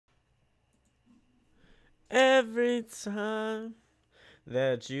Every time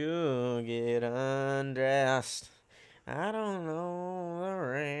that you get undressed, I don't know the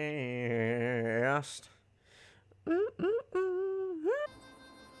rest.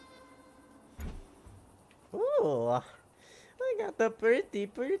 Ooh, I got the pretty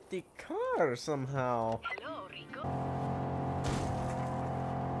car somehow. Hello, Rico.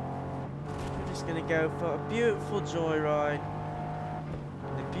 We're just gonna go for a beautiful joyride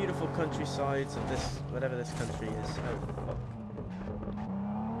in the beautiful countrysides of this, whatever this country is. Oh, fuck.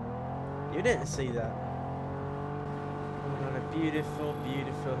 You didn't see that. Going on a beautiful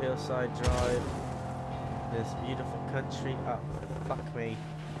hillside drive. This beautiful country. Oh, fuck me.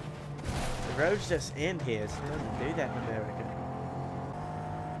 The roads just end here. It doesn't do that in America.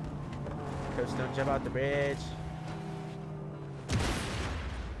 Coast, don't jump out the bridge.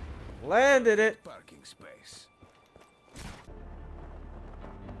 Landed it. Parking space.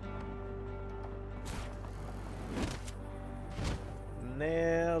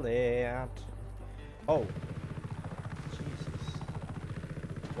 Nailed it. Oh. Jesus.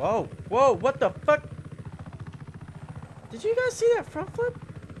 Whoa. Whoa. What the fuck? Did you guys see that front flip?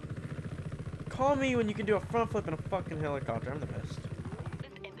 Call me when you can do a front flip in a fucking helicopter. I'm the best.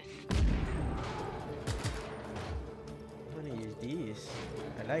 I'm gonna use these.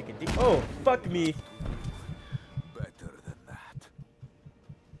 I like it. Oh, fuck me. Better than that.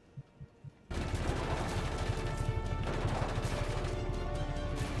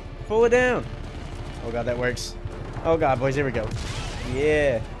 Pull it down. Oh god, that works. Oh god, boys, here we go.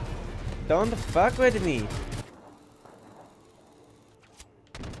 Yeah. Don't fuck with me.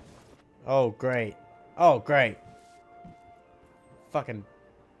 Oh, great. Oh, great. Fucking.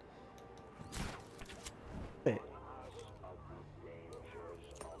 Wait.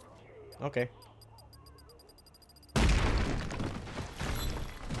 Okay. I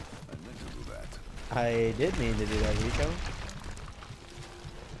meant to do that. I did mean to do that, Rico.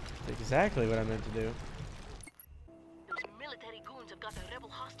 That's exactly what I meant to do. Those military goons have got a rebel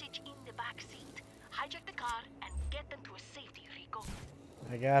hostage in the back seat. Hijack the car and get them to a safety, Rico.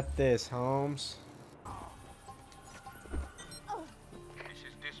 I got this, Holmes. This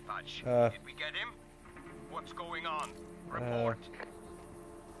is dispatch. Did we get him? What's going on? Report.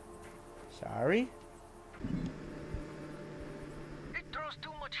 Sorry? It throws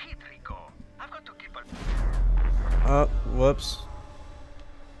too much heat, Rico. I've got to keep a... Oh, whoops.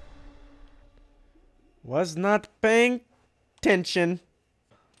 Was not paying attention.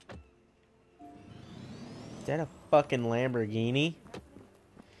 Is that a fucking Lamborghini?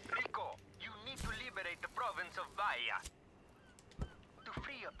 Rico, you need to liberate the province of Bahia. To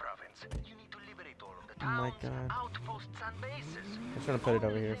free a province, you need to liberate all of the Oh my towns, God. outposts, and bases. I'm just gonna put it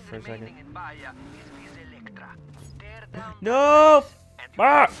over here for a second. In Bahia is Visa Electra. Tear down No! and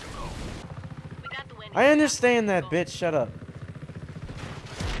Fuck! you're good to go. We got the win. I understand that, bitch. Shut up.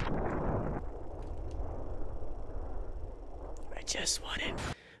 I just wanted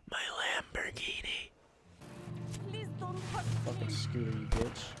my Lamborghini. Please don't hurt Fucking scooter, you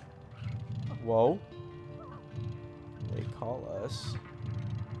bitch. Whoa. They call us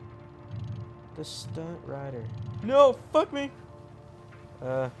the stunt rider. No, fuck me.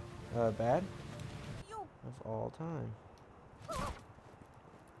 Bad? Of all time.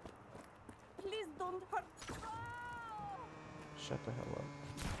 Please don't hurt. Shut the hell up.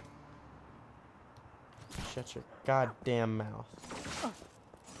 Shut your goddamn mouth.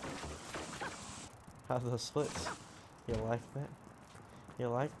 How's those splits? You like that? You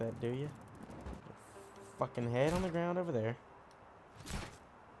like that, do you? Fucking head on the ground over there.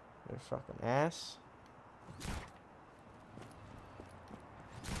 Your fucking ass.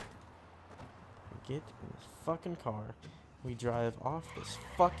 Get in this fucking car. We drive off this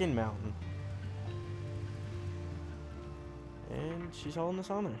fucking mountain. And she's holding us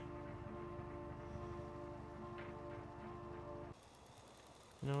on there.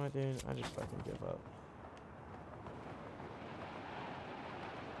 You know what, dude? I just fucking give up.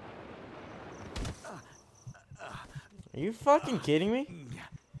 Are you fucking kidding me?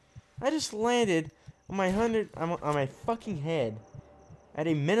 I just landed on my on my fucking head at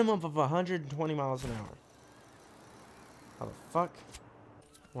a minimum of 120 miles an hour. How the fuck?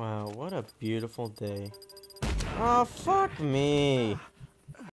 Wow, what a beautiful day. Oh, fuck me.